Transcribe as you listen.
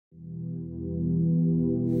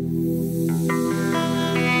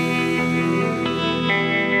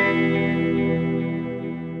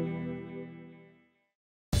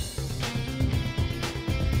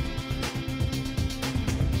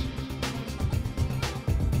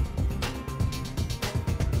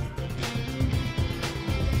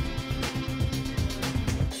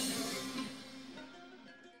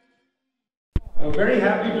Very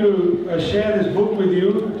happy to share this book with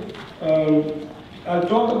you. I'll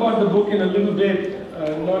talk about the book in a little bit,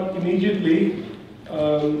 not immediately.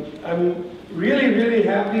 I'm really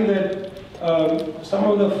happy that some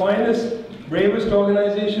of the finest, bravest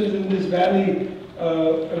organizations in this valley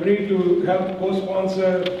agreed to help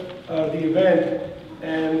co-sponsor the event.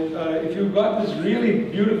 And if you've got this really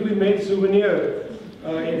beautifully made souvenir,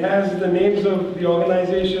 it has the names of the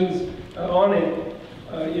organizations on it.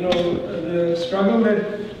 You know, the struggle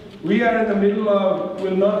that we are in the middle of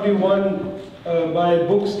will not be won by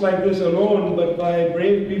books like this alone, but by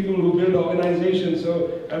brave people who build organizations.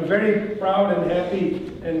 So I'm very proud and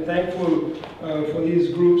happy and thankful for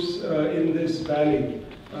these groups in this valley.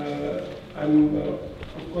 I'm,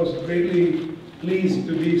 of course, greatly pleased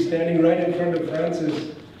to be standing right in front of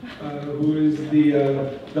Francis, who is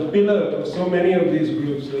the pillar of so many of these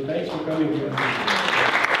groups. So thanks for coming, Francis.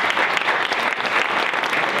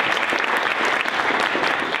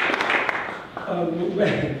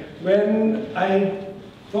 When I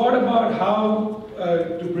thought about how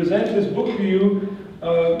to present this book to you,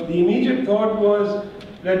 the immediate thought was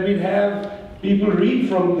that we'd have people read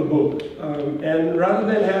from the book. And rather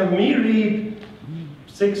than have me read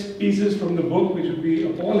 6 pieces from the book, which would be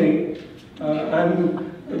appalling,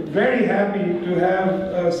 I'm very happy to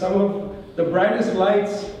have some of the brightest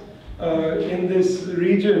lights in this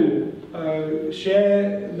region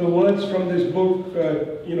share the words from this book,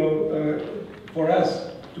 you know, for us,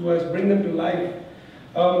 to us, bring them to life.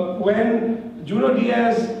 When Junot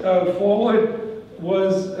Diaz forward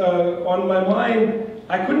was on my mind,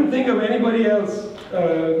 I couldn't think of anybody else,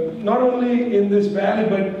 not only in this valley,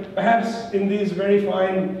 but perhaps in these very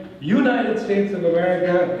fine United States of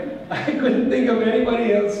America. I couldn't think of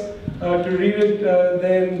anybody else to read it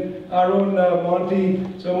than our own Monty.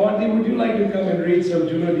 So Monty, would you like to come and read some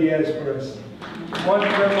Junot Diaz for us? Monty.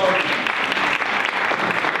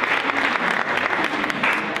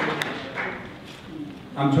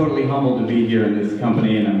 I'm totally humbled to be here in this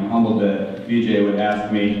company, and I'm humbled that Vijay would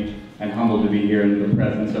ask me, and humbled to be here in the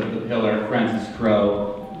presence of the pillar, Francis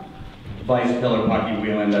Crowe. Vice Pillar Paki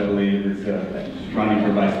Wieland, I believe, is running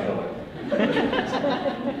for Vice Pillar.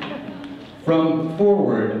 From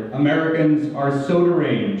Forward, Americans Are So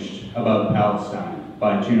Deranged About Palestine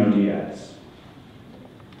by Junot Diaz.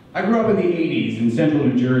 I grew up in the 80s in central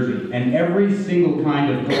New Jersey, and every single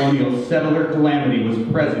kind of colonial settler calamity was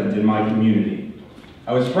present in my community.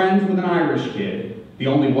 I was friends with an Irish kid, the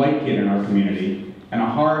only white kid in our community, and a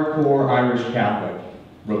hardcore Irish Catholic,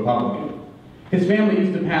 Republican. His family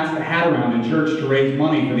used to pass the hat around in church to raise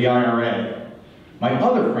money for the IRA. My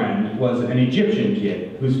other friend was an Egyptian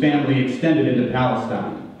kid whose family extended into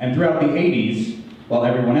Palestine. And throughout the 80s, while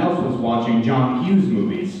everyone else was watching John Hughes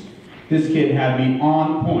movies, this kid had me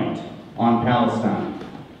on point on Palestine.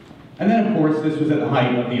 And then, of course, this was at the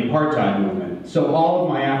height of the apartheid movement, so all of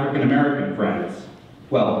my African-American friends,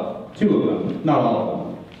 well, 2 of them, not all of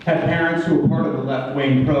them, had parents who were part of the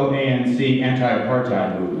left-wing pro-ANC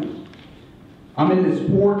anti-apartheid movement. I'm in this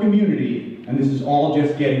poor community, and this is all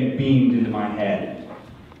just getting beamed into my head.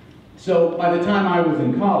 So by the time I was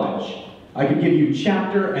in college, I could give you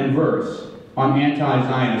chapter and verse on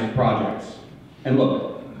anti-Zionist projects. And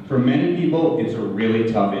look, for many people, it's a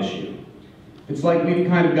really tough issue. It's like we've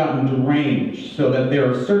kind of gotten deranged so that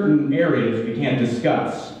there are certain areas we can't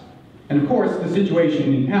discuss. And of course, the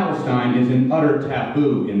situation in Palestine is an utter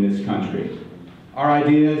taboo in this country. Our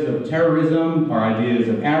ideas of terrorism, our ideas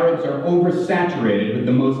of Arabs are oversaturated with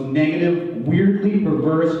the most negative, weirdly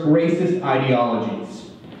perverse, racist ideologies.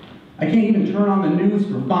 I can't even turn on the news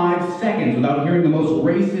for 5 seconds without hearing the most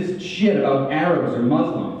racist shit about Arabs or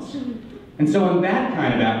Muslims. And so in that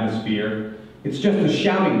kind of atmosphere, it's just a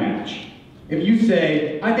shouting match. If you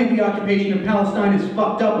say, I think the occupation of Palestine is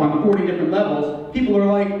fucked up on 40 different levels, people are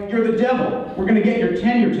like, you're the devil. We're gonna get your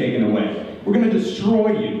tenure taken away. We're gonna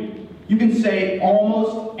destroy you. You can say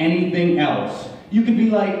almost anything else. You can be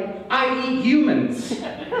like, I eat humans.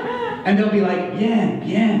 And they'll be like,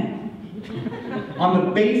 yeah. On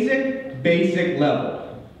the basic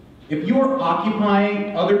level, if you're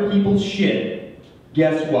occupying other people's shit,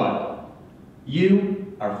 guess what?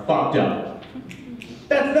 You are fucked up.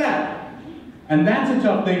 That's that. And that's a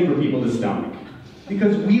tough thing for people to stomach.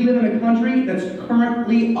 Because we live in a country that's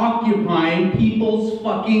currently occupying people's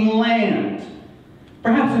fucking land.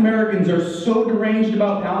 Perhaps Americans are so deranged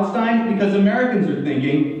about Palestine because Americans are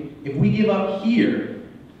thinking, if we give up here,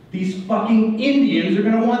 these fucking Indians are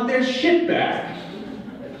gonna want their shit back.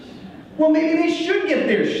 Well, maybe they should get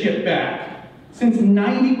their shit back, since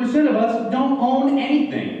 90% of us don't own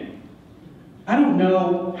anything. I don't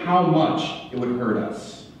know how much it would hurt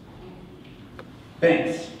us.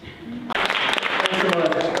 Thanks.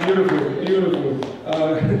 Beautiful, beautiful.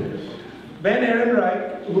 Ben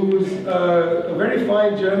Ehrenreich, who's a very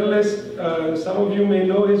fine journalist. Some of you may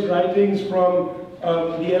know his writings from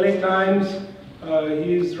the LA Times.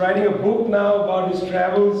 He's writing a book now about his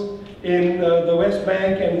travels in the West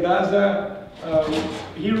Bank and Gaza.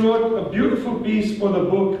 He wrote a beautiful piece for the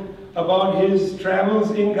book about his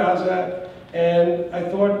travels in Gaza, and I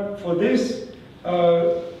thought for this,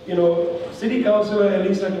 City Councilor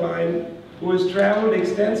Elisa Klein, who has traveled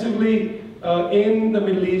extensively in the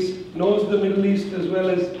Middle East, knows the Middle East as well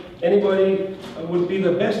as anybody, would be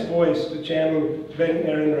the best voice to channel Ben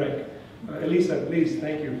Ehrenreich. Elisa, please,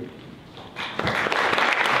 thank you. Like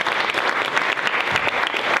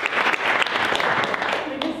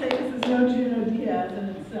I say, this is no Juno Diaz,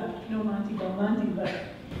 and it's no Monty Belmonte, but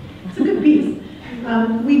it's a good piece.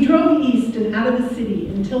 We drove east and out of the city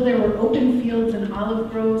until there were open fields and olive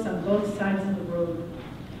groves on both sides of the road.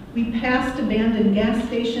 We passed abandoned gas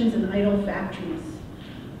stations and idle factories.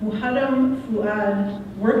 Muhaddam Fuad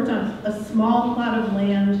worked on a small plot of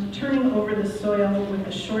land, turning over the soil with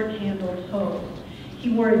a short-handled hoe. He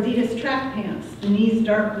wore Adidas track pants, the knees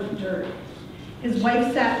dark with dirt. His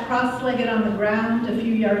wife sat cross-legged on the ground a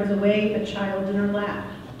few yards away, a child in her lap.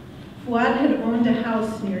 Fuad had owned a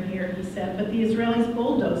house near here, he said, but the Israelis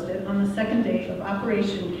bulldozed it on the second day of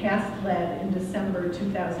Operation Cast Lead in December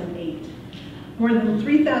 2008. More than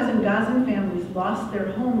 3,000 Gazan families lost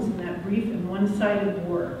their homes in that brief and one-sided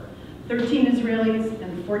war. 13 Israelis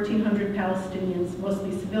and 1,400 Palestinians,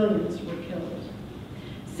 mostly civilians, were killed.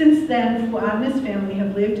 Since then, Fuad and his family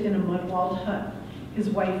have lived in a mud-walled hut. His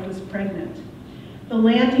wife was pregnant. The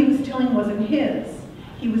land he was tilling wasn't his.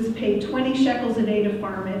 He was paid 20 shekels a day to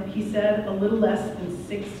farm it, he said, a little less than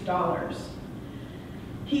 $6.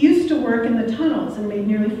 He used to work in the tunnels and made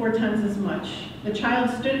nearly 4 times as much. The child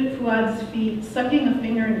stood at Fuad's feet, sucking a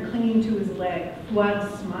finger and clinging to his leg.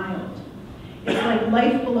 Fuad smiled. It's like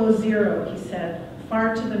life below zero, he said.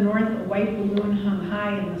 Far to the north, a white balloon hung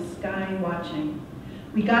high in the sky, watching.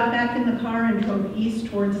 We got back in the car and drove east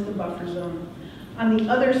towards the buffer zone. On the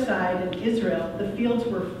other side, in Israel, the fields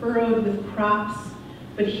were furrowed with crops,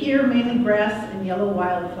 but here mainly grass and yellow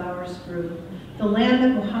wildflowers grew. The land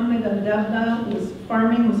that Muhammad al-Dabba was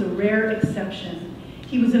farming was a rare exception.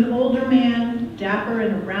 He was an older man, dapper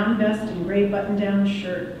in a brown vest and gray button-down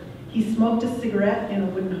shirt. He smoked a cigarette in a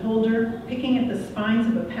wooden holder, picking at the spines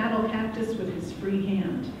of a paddle cactus with his free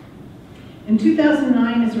hand. In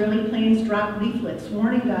 2009, Israeli planes dropped leaflets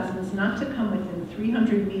warning Gazans not to come within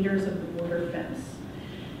 300 meters of the border fence.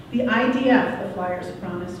 The IDF, the flyers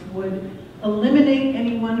promised, would eliminate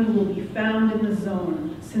anyone who will be found in the zone.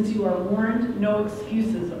 Since you are warned, no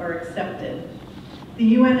excuses are accepted. The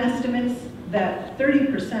UN estimates that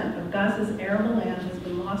 30% of Gaza's arable land has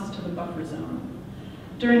been lost to the buffer zone.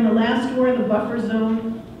 During the last war, the buffer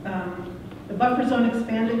zone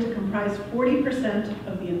expanded to comprise 40%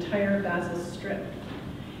 of the entire Gaza Strip.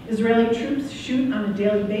 Israeli troops shoot on a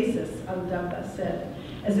daily basis, al-Dabba said,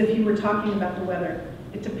 as if he were talking about the weather.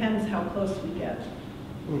 It depends how close we get.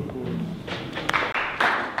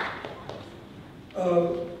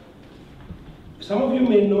 Some of you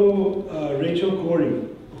may know Rachel Corrie,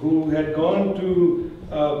 who had gone to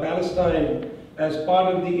Palestine as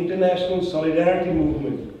part of the International Solidarity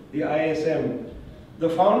Movement, the ISM. The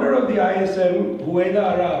founder of the ISM, Huwaida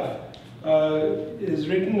Araf, has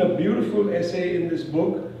written a beautiful essay in this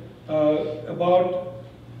book about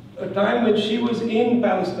a time when she was in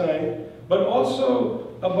Palestine, but also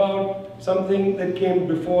about something that came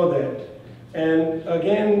before that. And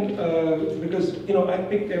again, because I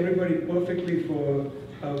picked everybody perfectly for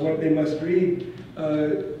what they must read.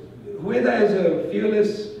 Huwaida is a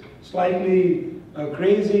fearless, slightly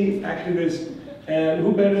crazy activist, and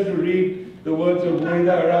who better to read the words of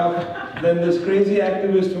Huwaida Araf than this crazy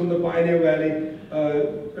activist from the Pioneer Valley,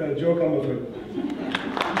 Joe Comerford.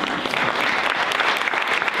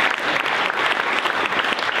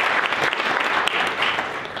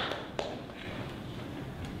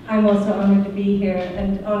 I'm also honored to be here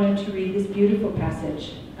and honored to read this beautiful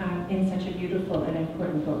passage in such a beautiful and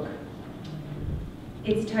important book.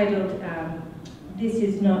 It's titled, This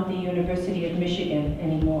is Not the University of Michigan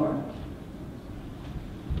Anymore.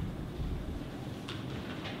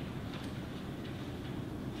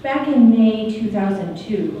 Back in May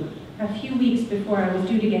 2002, a few weeks before I was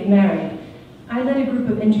due to get married, I led a group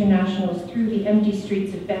of internationals through the empty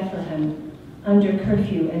streets of Bethlehem under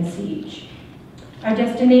curfew and siege. Our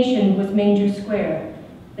destination was Manger Square,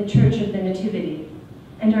 the Church of the Nativity,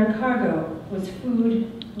 and our cargo was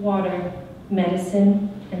food, water,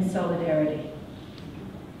 medicine, and solidarity.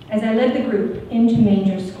 As I led the group into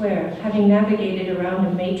Manger Square, having navigated around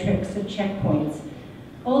a matrix of checkpoints,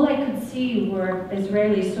 All I could see were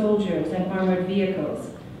Israeli soldiers and armored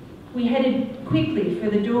vehicles. We headed quickly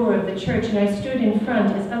for the door of the church, and I stood in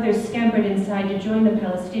front as others scampered inside to join the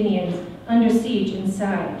Palestinians under siege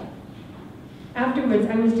inside. Afterwards,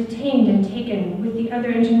 I was detained and taken with the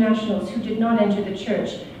other internationals who did not enter the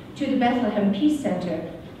church to the Bethlehem Peace Center,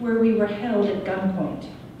 where we were held at gunpoint.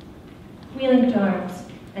 We linked arms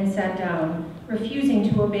and sat down,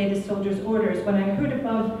 refusing to obey the soldiers' orders when I heard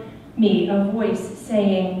above me a voice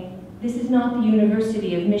saying, "This is not the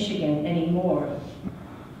University of Michigan anymore."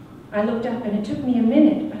 I looked up and it took me a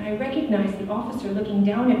minute, but I recognized the officer looking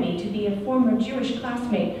down at me to be a former Jewish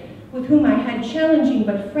classmate with whom I had challenging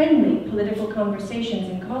but friendly political conversations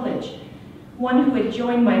in college. One who had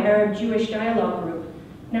joined my Arab-Jewish dialogue group.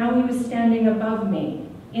 Now he was standing above me,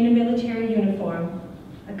 in a military uniform,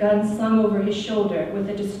 a gun slung over his shoulder with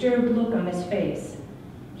a disturbed look on his face.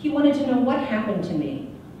 He wanted to know what happened to me.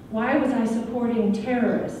 Why was I supporting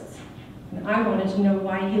terrorists? And I wanted to know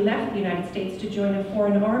why he left the United States to join a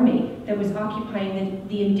foreign army that was occupying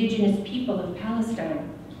the indigenous people of Palestine.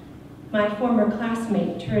 My former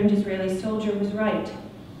classmate turned Israeli soldier was right.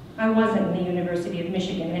 I wasn't in the University of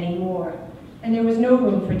Michigan anymore, and there was no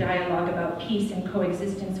room for dialogue about peace and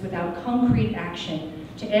coexistence without concrete action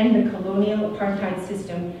to end the colonial apartheid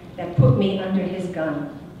system that put me under his gun.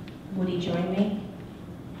 Would he join me?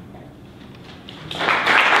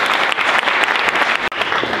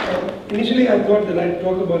 Initially, I thought that I'd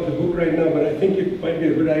talk about the book right now, but I think it might be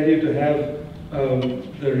a good idea to have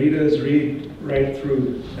the readers read right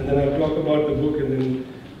through, and then I'll talk about the book, and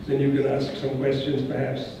then you can ask some questions,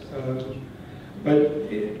 perhaps. But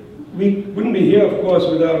we wouldn't be here, of course,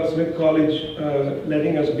 without Smith College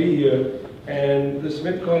letting us be here, and the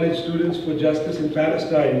Smith College Students for Justice in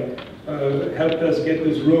Palestine helped us get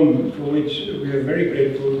this room, for which we are very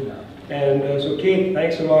grateful. And so, Kate,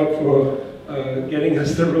 thanks a lot for getting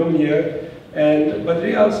us the room here. And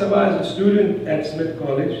Badri Al-Sabah is a student at Smith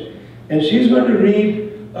College, and she's going to read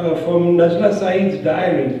from Najla Saeed's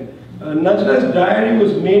diary. Najla's diary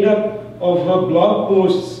was made up of her blog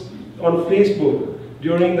posts on Facebook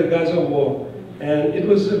during the Gaza war, and it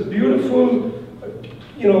was a beautiful,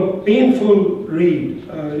 painful read.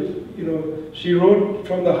 She wrote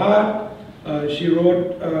from the heart. She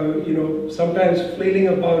wrote, sometimes flailing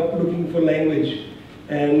about looking for language.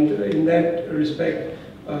 And in that respect,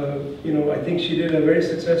 I think she did a very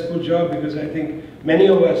successful job, because I think many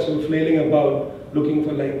of us were flailing about looking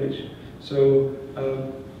for language. So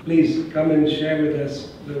please come and share with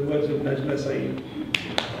us the words of Najla Saeed.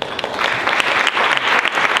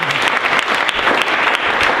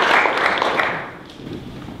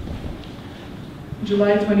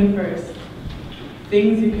 July 21st.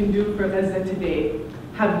 Things you can do for Gaza today.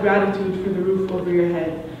 Have gratitude for the roof over your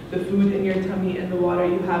head, the food in your tummy, and the water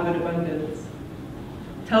you have in abundance.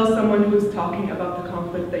 Tell someone who is talking about the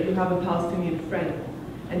conflict that you have a Palestinian friend,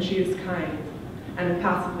 and she is kind, and a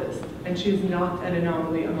pacifist, and she is not an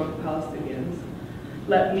anomaly among Palestinians.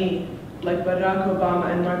 Let me, like Barack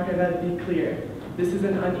Obama and Mark Ravad, be clear. This is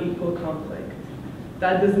an unequal conflict.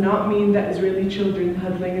 That does not mean that Israeli children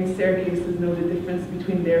huddling in staircases know the difference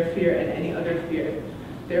between their fear and any other fear.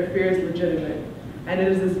 Their fear is legitimate, and it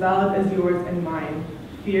is as valid as yours and mine.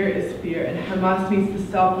 Fear is fear, and Hamas needs to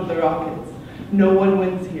stop with the rockets. No one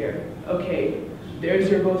wins here. Okay, there's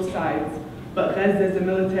your both sides. But Gaza is a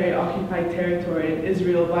military-occupied territory, and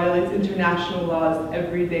Israel violates international laws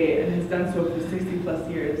every day and has done so for 60+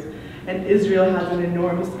 years. And Israel has an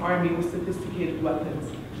enormous army with sophisticated weapons.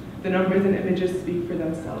 The numbers and images speak for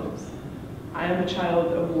themselves. I am a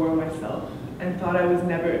child of war myself, and though I was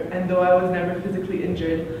never physically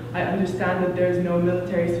injured, I understand that there is no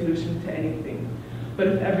military solution to anything. But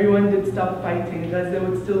if everyone did stop fighting, Gaza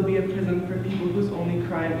would still be a prison for people whose only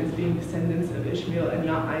crime is being descendants of Ishmael and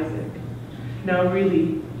not Isaac. Now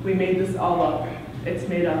really, we made this all up. It's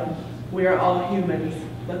made up. We are all humans.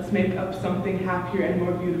 Let's make up something happier and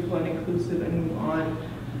more beautiful and inclusive and move on.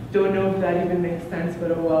 Don't know if that even makes sense,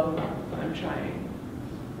 but oh well, I'm trying.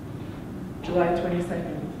 July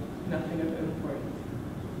 22nd, nothing of import.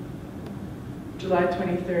 July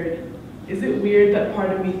 23rd. Is it weird that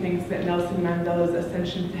part of me thinks that Nelson Mandela's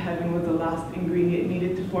ascension to heaven was the last ingredient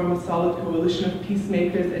needed to form a solid coalition of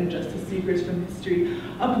peacemakers and justice seekers from history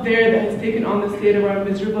up there that has taken on the state of our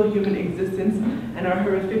miserable human existence and our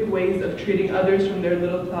horrific ways of treating others from their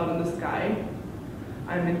little cloud in the sky?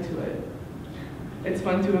 I'm into it. It's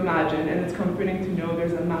fun to imagine, and it's comforting to know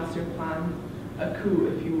there's a master plan, a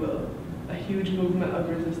coup, if you will, a huge movement of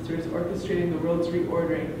resistors orchestrating the world's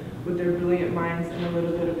reordering with their brilliant minds and a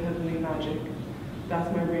little bit of heavenly magic.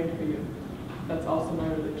 That's my brain for you. That's also my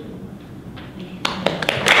religion.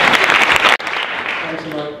 Thanks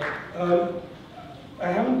a lot. I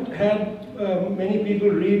haven't had many people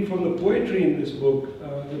read from the poetry in this book.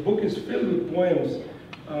 The book is filled with poems.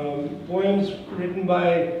 Poems written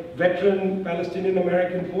by veteran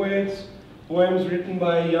Palestinian-American poets, poems written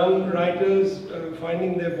by young writers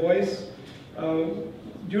finding their voice.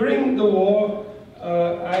 During the war,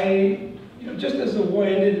 just as the war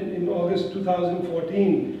ended in August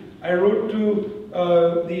 2014, I wrote to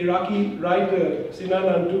the Iraqi writer Sinan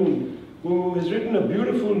Antoon, who has written a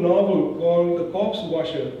beautiful novel called The Corpse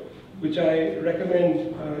Washer, which I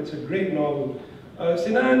recommend. It's a great novel.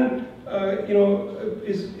 Sinan,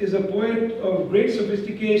 is a poet of great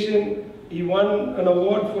sophistication. He won an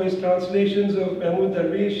award for his translations of Mahmoud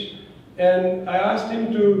Darwish, and I asked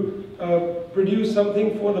him to produce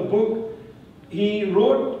something for the book. He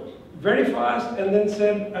wrote very fast and then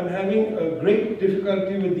said, I'm having a great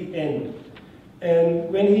difficulty with the end. And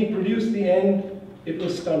when he produced the end, it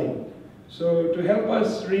was stunning. So to help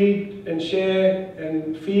us read and share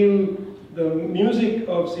and feel the music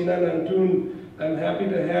of Sinan Antoon, I'm happy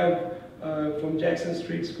to have from Jackson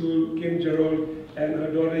Street School, Kim Jarol and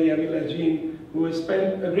her daughter Yamila Jean, who has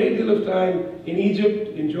spent a great deal of time in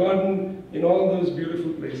Egypt, in Jordan, in all those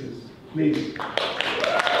beautiful places. Please.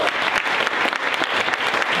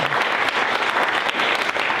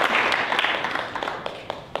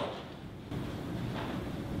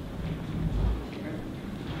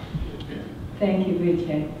 Thank you,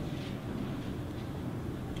 Vijay.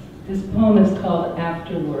 This poem is called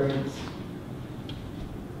Afterwards.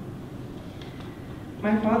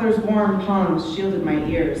 My father's warm palms shielded my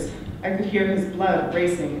ears. I could hear his blood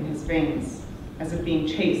racing in his veins, as if being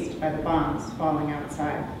chased by the bombs falling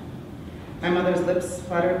outside. My mother's lips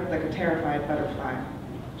fluttered like a terrified butterfly.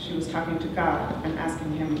 She was talking to God and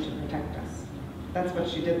asking him to protect us. That's what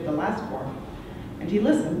she did the last war. And he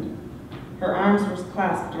listened. Her arms were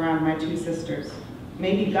clasped around my two sisters.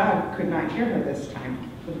 Maybe God could not hear her this time.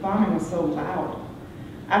 The bombing was so loud.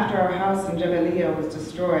 After our house in Jabalia was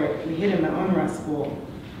destroyed, we hid in the UNRWA school,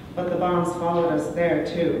 but the bombs followed us there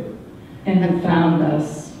too. And found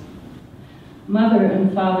us. Mother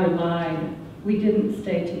and father lied. We didn't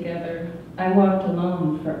stay together. I walked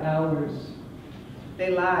alone for hours. They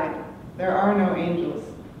lied. There are no angels,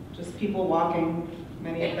 just people walking,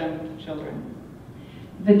 many of them children.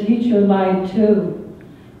 The teacher lied too.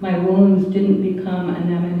 My wounds didn't become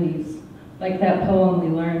anemones, like that poem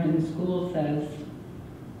we learned in school says.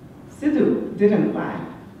 Sidhu didn't lie.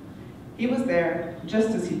 He was there just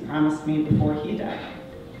as he promised me before he died.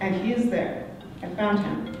 And he is there. I found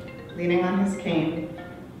him, leaning on his cane,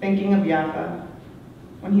 thinking of Yafa.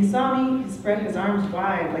 When he saw me, he spread his arms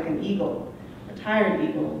wide like an eagle, a tired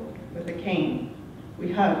eagle with a cane.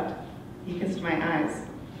 We hugged. He kissed my eyes.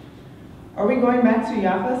 Are we going back to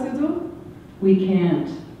Yafa, Sidhu? We can't.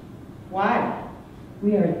 Why?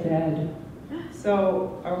 We are dead.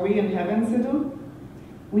 So, are we in heaven, Sidhu?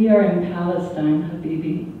 We are in Palestine,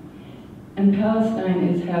 Habibi. And Palestine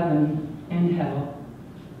is heaven and hell.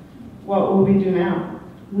 What will we do now?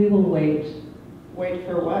 We will wait. Wait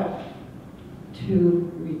for what?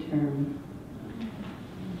 To return.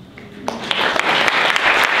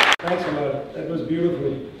 Thanks a lot. That was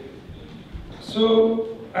beautiful.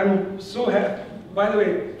 So, I'm so happy. By the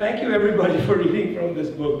way, thank you everybody for reading from this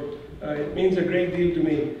book. It means a great deal to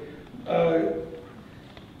me.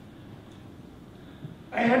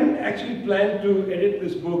 I hadn't actually planned to edit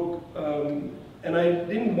this book, and I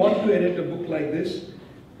didn't want to edit a book like this,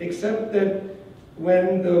 except that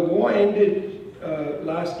when the war ended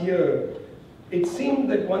last year, it seemed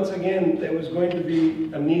that once again there was going to be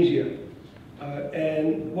amnesia.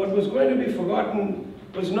 And what was going to be forgotten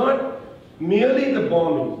was not merely the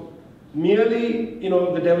bombing, merely,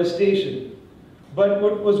 the devastation, but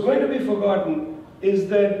what was going to be forgotten is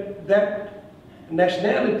that that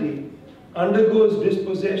nationality undergoes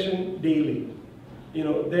dispossession daily.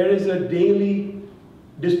 There is a daily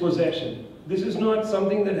dispossession. This is not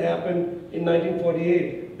something that happened in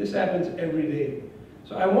 1948. This happens every day.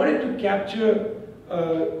 So I wanted to capture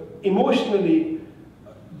emotionally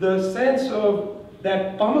the sense of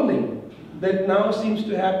that pummeling that now seems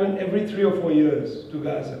to happen every 3 or 4 years to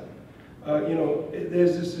Gaza.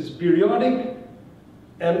 There's this periodic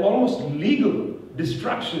and almost legal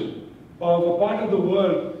destruction of a part of the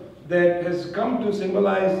world that has come to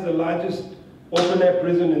symbolize the largest open-air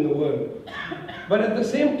prison in the world. But at the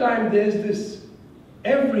same time, there's this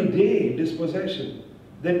everyday dispossession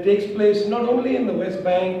that takes place not only in the West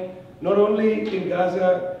Bank, not only in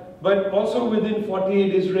Gaza, but also within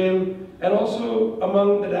 48 Israel, and also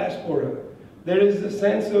among the diaspora. There is a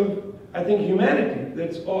sense of, I think, humanity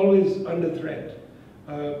that's always under threat.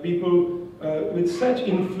 People with such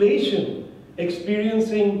inflation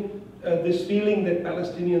experiencing this feeling that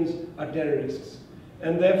Palestinians are terrorists.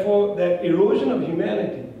 And therefore, that erosion of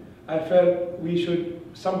humanity, I felt we should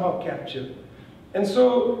somehow capture. And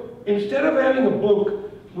so, instead of having a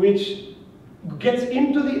book which gets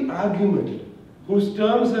into the argument, whose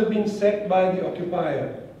terms have been set by the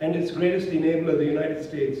occupier and its greatest enabler, the United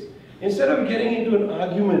States, instead of getting into an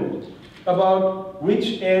argument about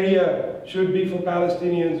which area should be for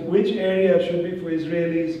Palestinians, which area should be for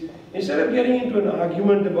Israelis, instead of getting into an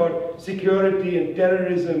argument about security and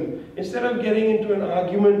terrorism, instead of getting into an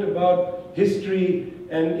argument about history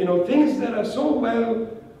and things that are so well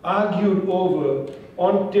argued over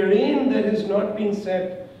on terrain that has not been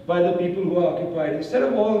set by the people who are occupied, instead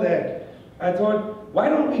of all that, I thought, why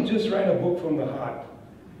don't we just write a book from the heart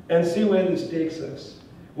and see where this takes us?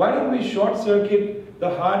 Why don't we short-circuit the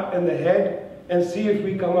heart and the head and see if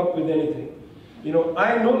we come up with anything?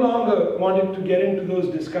 I no longer wanted to get into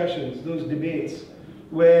those discussions, those debates,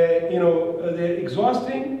 where, they're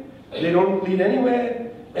exhausting, they don't lead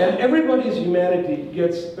anywhere, and everybody's humanity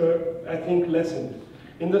gets, I think, lessened.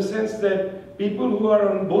 In the sense that people who are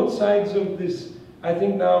on both sides of this, I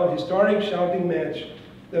think now, historic shouting match,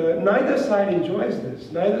 neither side enjoys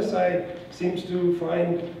this. Neither side seems to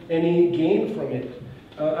find any gain from it.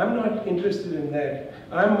 I'm not interested in that.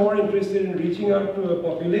 I'm more interested in reaching out to a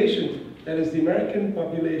population, that is the American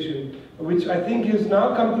population, which I think has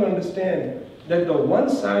now come to understand that the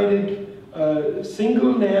one-sided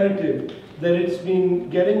single narrative that it's been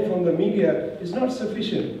getting from the media is not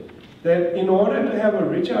sufficient. That in order to have a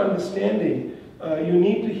richer understanding, you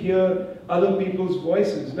need to hear other people's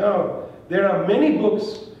voices. Now, there are many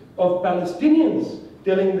books of Palestinians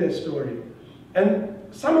telling their story. And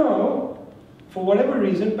somehow, for whatever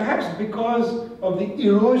reason, perhaps because of the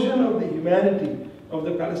erosion of the humanity of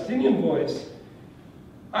the Palestinian voice,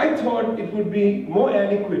 I thought it would be more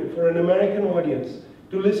adequate for an American audience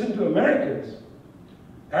to listen to Americans,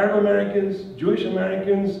 Arab Americans, Jewish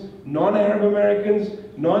Americans, non-Arab Americans,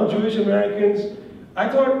 non-Jewish Americans. I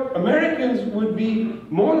thought Americans would be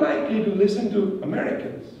more likely to listen to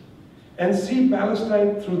Americans and see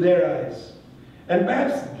Palestine through their eyes. And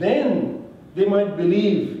perhaps then they might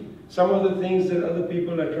believe some of the things that other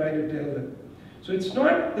people are trying to tell them. So it's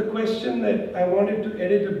not the question that I wanted to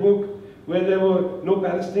edit a book where there were no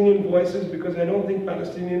Palestinian voices, because I don't think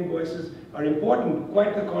Palestinian voices are important,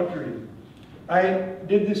 quite the contrary. I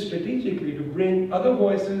did this strategically to bring other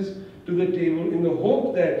voices to the table in the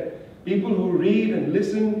hope that people who read and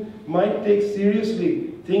listen might take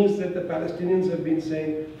seriously things that the Palestinians have been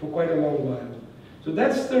saying for quite a long while. So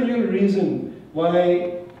that's the real reason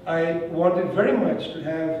why I wanted very much to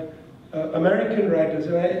have American writers.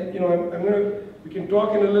 And we can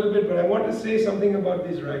talk in a little bit, but I want to say something about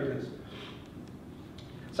these writers.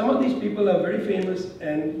 Some of these people are very famous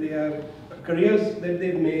and they have careers that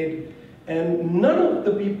they've made, and none of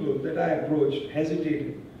the people that I approached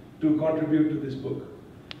hesitated to contribute to this book.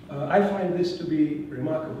 I find this to be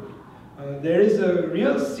remarkable. There is a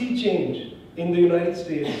real sea change in the United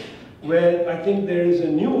States where I think there is a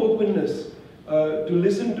new openness to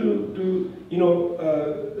listen to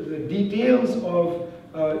the details of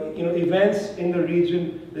events in the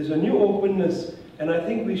region. There's a new openness, and I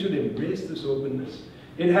think we should embrace this openness.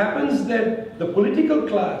 It happens that the political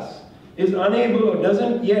class is unable or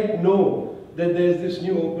doesn't yet know that there's this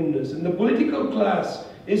new openness, and the political class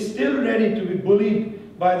is still ready to be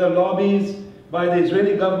bullied by the lobbies, by the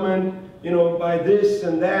Israeli government, by this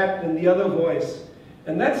and that and the other voice.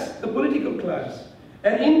 And that's the political class.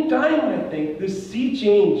 And in time, I think, this sea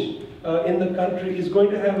change in the country is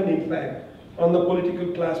going to have an impact on the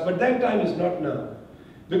political class, but that time is not now.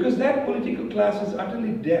 Because that political class is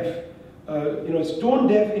utterly deaf, stone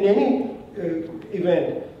deaf in any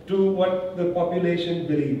event to what the population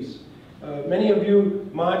believes. Many of you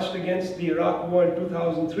marched against the Iraq War in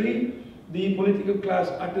 2003. The political class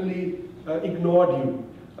utterly ignored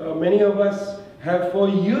you. Many of us have for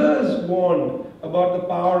years warned about the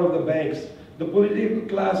power of the banks. The political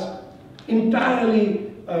class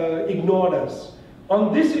entirely ignored us.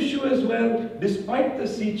 On this issue as well, despite the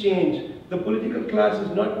sea change, the political class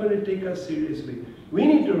is not going to take us seriously. We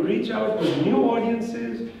need to reach out to new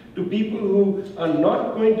audiences, to people who are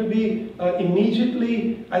not going to be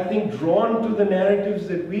immediately, I think, drawn to the narratives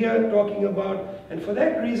that we are talking about. And for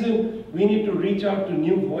that reason, we need to reach out to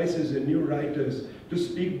new voices and new writers to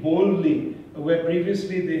speak boldly, where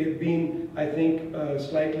previously they have been, I think,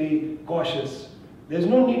 slightly cautious. There's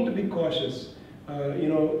no need to be cautious.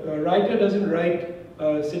 A writer doesn't write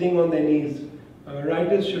sitting on their knees.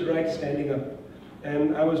 Writers should write standing up.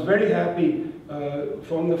 And I was very happy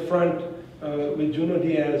from the front with Junot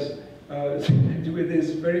Diaz with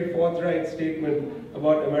his very forthright statement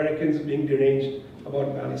about Americans being deranged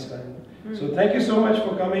about Palestine. So thank you so much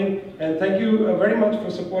for coming, and thank you very much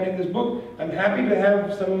for supporting this book. I'm happy to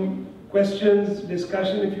have some questions,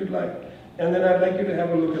 discussion if you'd like, and then I'd like you to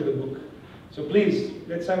have a look at the book. So please,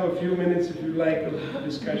 let's have a few minutes if you'd like of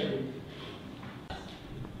discussion.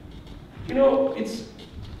 You know,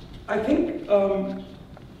 I think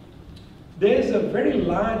there's a very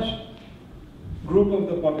large group of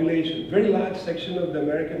the population, very large section of the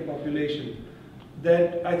American population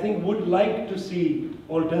that I think would like to see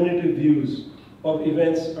alternative views of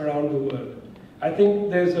events around the world. I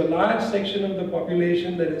think there's a large section of the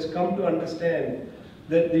population that has come to understand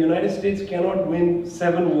that the United States cannot win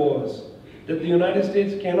 7 wars, that the United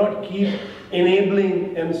States cannot keep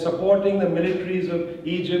enabling and supporting the militaries of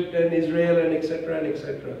Egypt and Israel and etc. and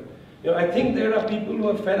etc. You know, I think there are people who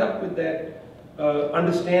are fed up with that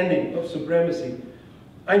understanding of supremacy.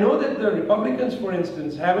 I know that the Republicans, for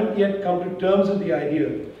instance, haven't yet come to terms with the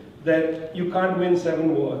idea that you can't win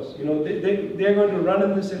 7 wars. You know, they're going to run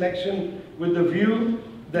in this election with the view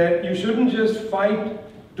that you shouldn't just fight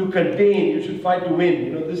to contain, you should fight to win.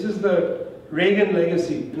 You know, this is the Reagan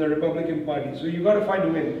legacy in the Republican Party. So you got to fight to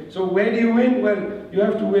win. So where do you win? Well, you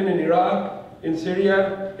have to win in Iraq, in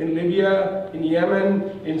Syria, in Libya, in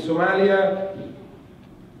Yemen, in Somalia,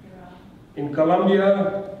 in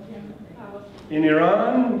Colombia, in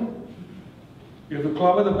Iran. You have to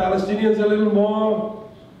clobber the Palestinians a little more.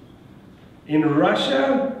 In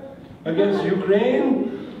Russia, against Ukraine.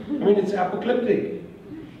 I mean, it's apocalyptic.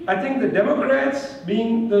 I think the Democrats,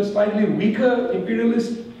 being the slightly weaker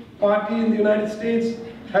imperialist party in the United States,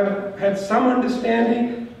 have had some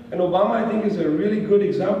understanding, and Obama, I think, is a really good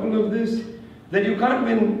example of this, that you can't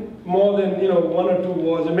win more than 1 or 2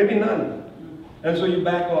 wars, and maybe none. And so you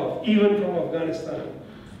back off, even from Afghanistan.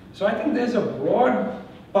 So I think there's a broad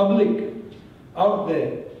public out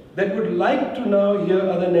there that would like to now hear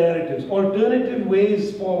other narratives, alternative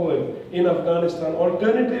ways forward in Afghanistan,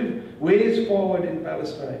 alternative ways forward in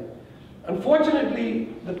Palestine. Unfortunately,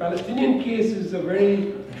 the Palestinian case is a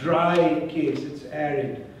very dry case, it's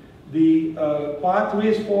arid. The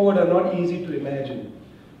pathways forward are not easy to imagine.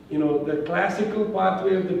 You know, the classical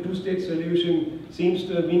pathway of the 2-state solution seems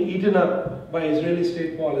to have been eaten up by Israeli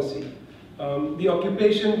state policy. The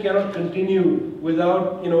occupation cannot continue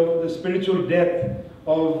without, the spiritual death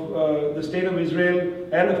of the state of Israel,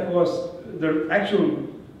 and of course, the actual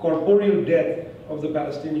corporeal death of the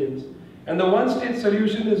Palestinians. And the 1-state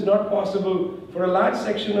solution is not possible for a large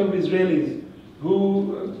section of Israelis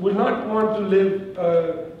who would not want to live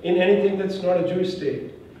in anything that's not a Jewish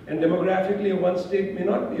state. And demographically, a 1-state may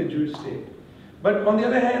not be a Jewish state. But on the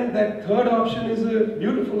other hand, that third option is a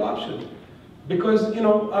beautiful option. Because,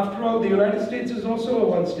 after all, the United States is also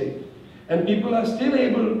a 1-state. And people are still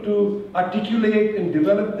able to articulate and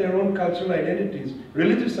develop their own cultural identities,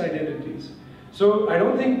 religious identities. So I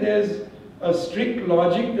don't think there's a strict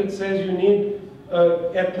logic that says you need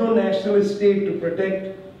an ethno-nationalist state to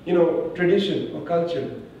protect, tradition or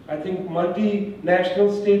culture. I think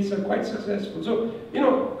multinational states are quite successful. So,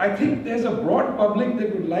 I think there's a broad public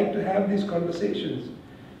that would like to have these conversations.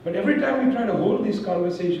 But every time we try to hold these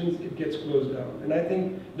conversations, it gets closed down. And I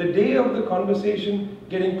think the day of the conversation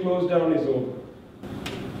getting closed down is over.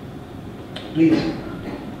 Please.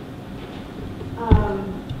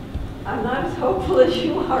 I'm not as hopeful as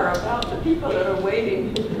you are about the people that are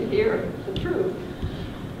waiting to hear the truth.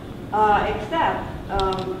 Except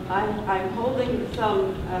I'm holding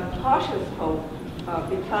some cautious hope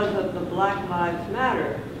because of the Black Lives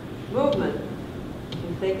Matter movement.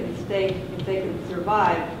 If they can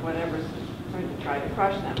survive whatever's going to try to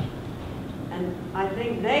crush them. And I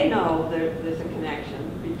think they know there's a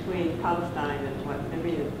connection between Palestine and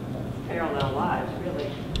it's parallel lives,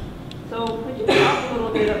 really. So could you talk a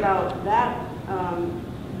little bit about that,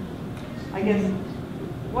 I guess,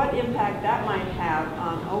 what impact that might have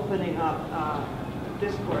on opening up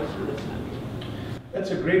discourse in this country?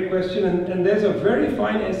 That's a great question, and there's a very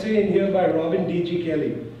fine essay in here by Robin D.G.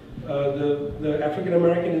 Kelly, the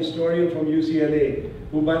African-American historian from UCLA,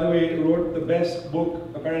 who, by the way, wrote the best book,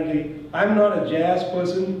 apparently. I'm not a jazz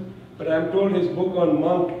person, but I'm told his book on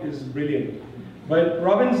Monk is brilliant. But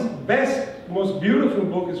Robin's best, most beautiful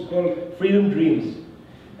book is called Freedom Dreams.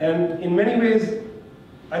 And in many ways,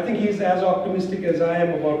 I think he's as optimistic as I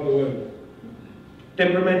am about the world,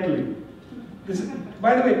 temperamentally.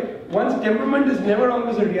 By the way, one's temperament is never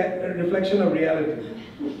always a reflection of reality.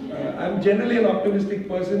 I'm generally an optimistic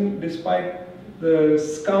person despite the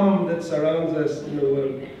scum that surrounds us in the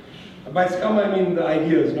world. By scum I mean the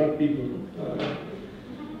ideas, not people.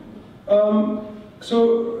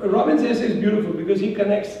 So Robin's essay is beautiful because he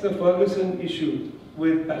connects the Ferguson issue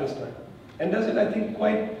with Palestine and does it, I think,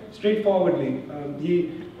 quite straightforwardly.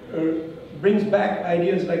 He brings back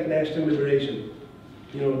ideas like national liberation.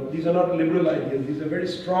 You know, these are not liberal ideas, these are very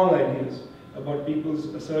strong ideas about people's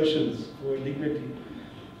assertions for dignity.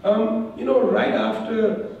 You know, right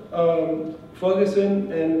after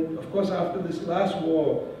Ferguson and of course after this last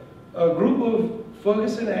war, a group of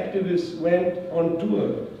Ferguson activists went on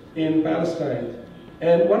tour in Palestine.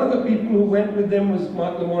 And one of the people who went with them was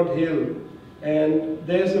Mark Lamont Hill. And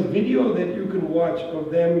there's a video that you can watch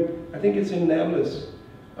of them, I think it's in Nablus,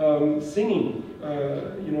 singing,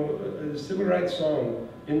 you know, a civil rights song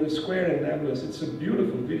in the square in Nablus. It's a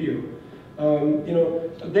beautiful video. You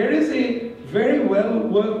know, there is a very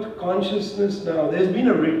well-worked consciousness now. There's been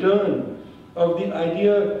a return of the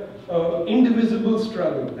idea of indivisible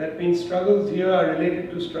struggle. That means struggles here are related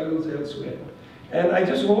to struggles elsewhere. And I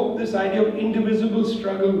just hope this idea of indivisible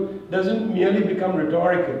struggle doesn't merely become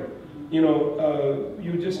rhetorical. You know,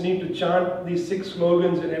 you just need to chant these 6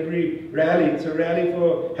 slogans at every rally. It's a rally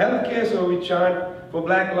for healthcare, so we chant for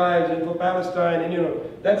Black lives and for Palestine. And you know,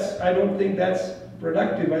 I don't think that's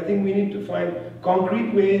productive. I think we need to find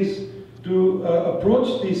concrete ways to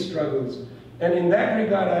approach these struggles. And in that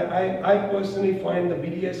regard, I personally find the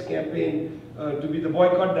BDS campaign to be the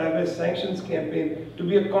Boycott, Divest, Sanctions campaign to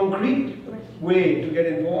be a concrete way to get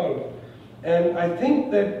involved. And I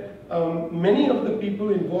think that many of the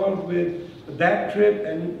people involved with that trip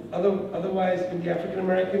and otherwise in the African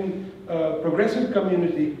American progressive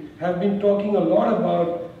community have been talking a lot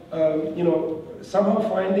about, you know, somehow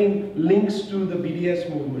finding links to the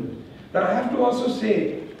BDS movement. Now I have to also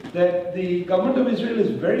say that the government of Israel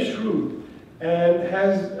is very shrewd and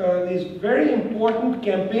has these very important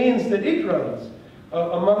campaigns that it runs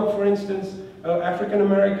among, for instance, African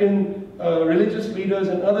American religious leaders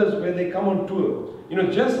and others where they come on tour. You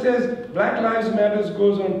know, just as Black Lives Matter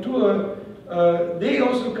goes on tour, they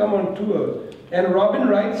also come on tour. And Robin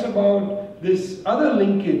writes about this other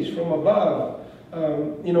linkage from above,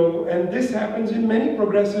 you know, and this happens in many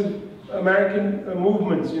progressive American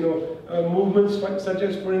movements, you know, movements such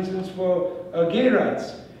as, for instance, for gay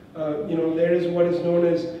rights. You know, there is what is known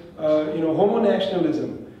as, you know,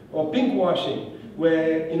 homo-nationalism or pinkwashing,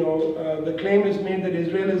 where, you know, the claim is made that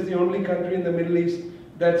Israel is the only country in the Middle East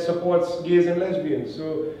that supports gays and lesbians.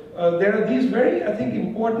 So there are these very, I think,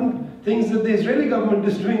 important things that the Israeli government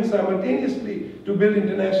is doing simultaneously to build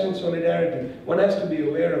international solidarity. One has to be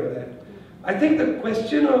aware of that. I think the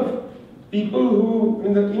question of people who,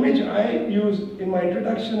 in the image I use in my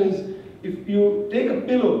introduction is, if you take a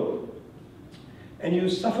pillow and you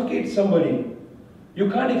suffocate somebody, you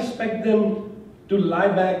can't expect them to lie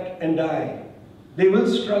back and die. They will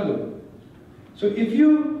struggle. So if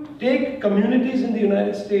you take communities in the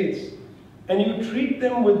United States and you treat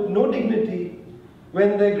them with no dignity,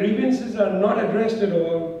 when their grievances are not addressed at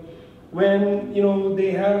all, when, you know,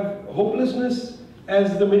 they have hopelessness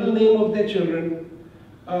as the middle name of their children,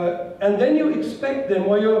 and then you expect them,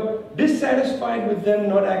 or you're dissatisfied with them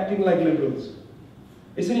not acting like liberals.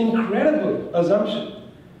 It's an incredible assumption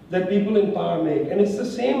that people in power make, and it's the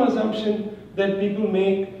same assumption that people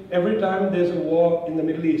make every time there's a war in the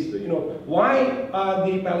Middle East. You know, why are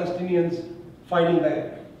the Palestinians fighting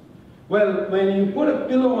back? Well, when you put a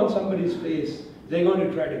pillow on somebody's face, they're going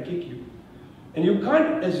to try to kick you. And you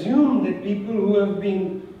can't assume that people who have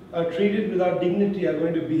been treated without dignity are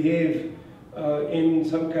going to behave in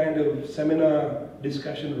some kind of seminar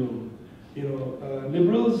discussion room. You know,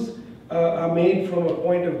 liberals are made from a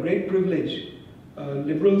point of great privilege.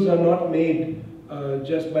 Liberals are not made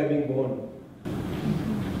just by being born.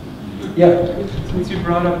 Yeah. Since you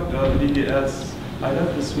brought up BDS, I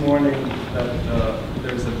read this morning that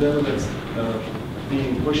there's a bill that's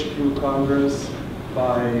being pushed through Congress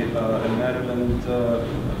by a Maryland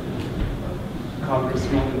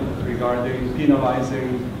congressman regarding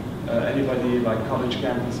penalizing anybody like college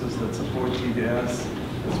campuses that support BDS,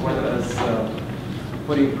 as well as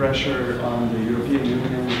putting pressure on the European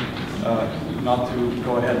Union not to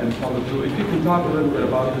go ahead and follow through. If you can talk a little bit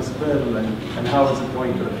about this bill and how is it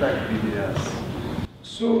going to affect BDS?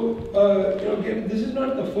 So, you know, again, this is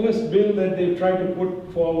not the first bill that they've tried to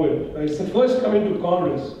put forward. It's the first coming to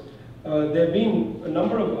Congress. There have been a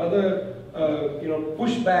number of other, you know,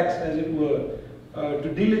 pushbacks, as it were, to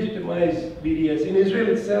delegitimize BDS. In Israel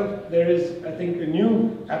itself, there is, I think, a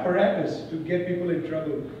new apparatus to get people in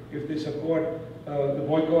trouble if they support the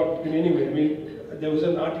boycott in any way. I mean, there was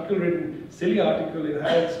an article written, silly article in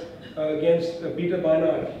Haaretz against Peter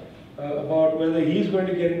Beinart about whether he's going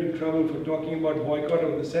to get into trouble for talking about boycott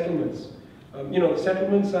of the settlements.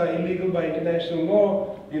 Settlements are illegal by international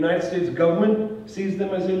law. The United States government sees them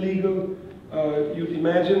as illegal. You'd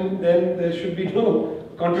imagine then there should be no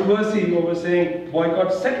controversy over saying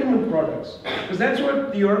boycott settlement products, because that's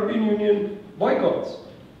what the European Union boycotts,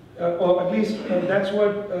 or at least that's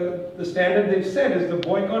what the standard they've set is the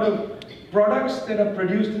boycott of products that are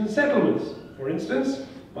produced in settlements. For instance,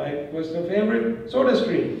 my personal favorite,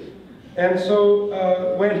 SodaStream. And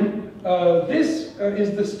so when this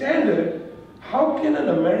is the standard, how can an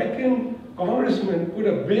American congressman put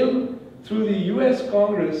a bill through the US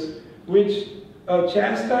Congress which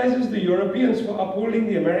chastises the Europeans for upholding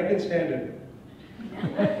the American standard?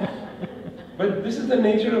 But this is the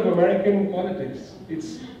nature of American politics.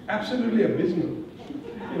 It's absolutely abysmal.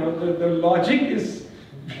 The logic is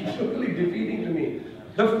totally defeating to me.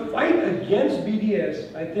 The fight against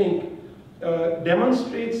BDS, I think,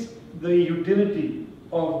 demonstrates the utility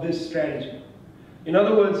of this strategy. In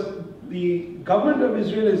other words, the government of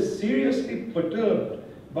Israel is seriously perturbed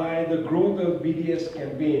by the growth of BDS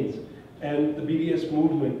campaigns and the BDS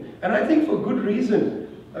movement. And I think for good reason.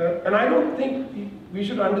 And I don't think we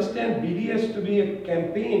should understand BDS to be a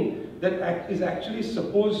campaign that is actually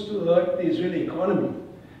supposed to hurt the Israeli economy.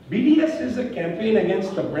 BDS is a campaign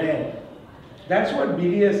against the brand. That's what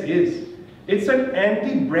BDS is. It's an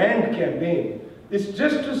anti-brand campaign. It's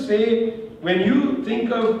just to say, when you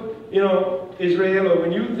think of Israel, or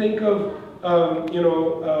when you think of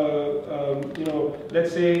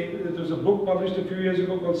let's say there was a book published a few years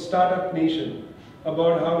ago called Startup Nation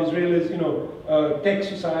about how Israel is a tech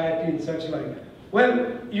society and such like.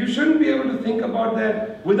 Well, you shouldn't be able to think about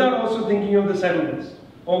that without also thinking of the settlements,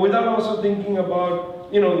 or without also thinking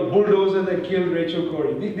about the bulldozer that killed Rachel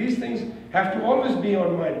Corrie. These things have to always be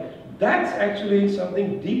on mind. That's actually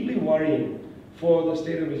something deeply worrying for the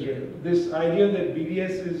state of Israel. This idea that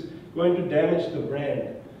BDS is going to damage the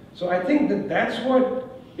brand. So I think that that's what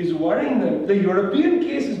is worrying them. The European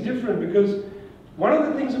case is different, because one of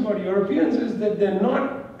the things about Europeans is that they're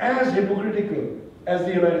not as hypocritical as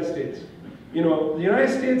the United States. The United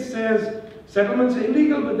States says settlements are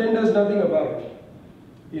illegal, but then does nothing about it.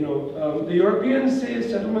 The Europeans say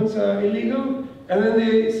settlements are illegal, and then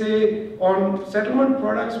they say on settlement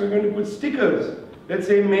products we're going to put stickers that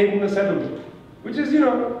say made in a settlement, which is,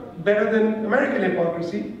 better than American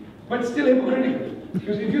hypocrisy, but still hypocritical.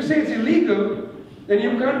 Because if you say it's illegal, then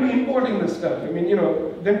you can't be importing the stuff.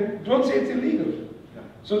 Then don't say it's illegal.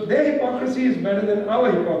 So their hypocrisy is better than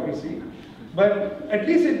our hypocrisy, but at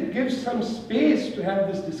least it gives some space to have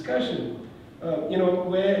this discussion,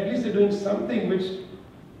 where at least they're doing something which,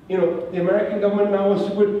 the American government now wants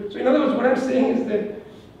to put. So in other words, what I'm saying is that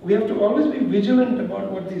we have to always be vigilant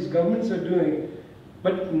about what these governments are doing,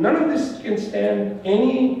 but none of this can stand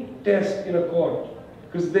any test in a court,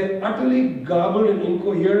 because they're utterly garbled and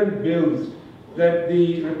incoherent bills that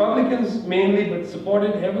the Republicans mainly, but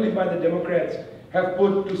supported heavily by the Democrats, have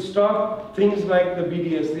put to stop things like the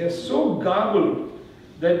BDS. They are so garbled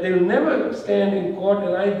that they'll never stand in court,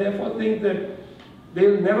 and I therefore think that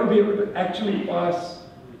they'll never be able to actually pass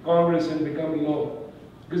Congress and become law.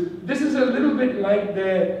 Because this is a little bit like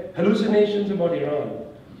their hallucinations about Iran.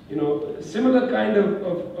 Similar kind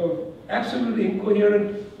of absolutely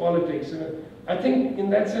incoherent politics. I think in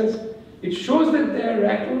that sense, it shows that they're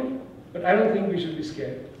rattled, but I don't think we should be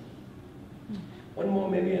scared. One more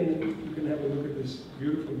maybe, and then you can have a look at this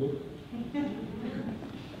beautiful book.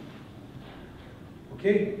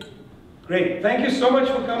 Okay, great. Thank you so much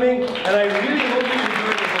for coming, and I really hope you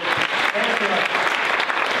enjoyed the book. Thanks a lot.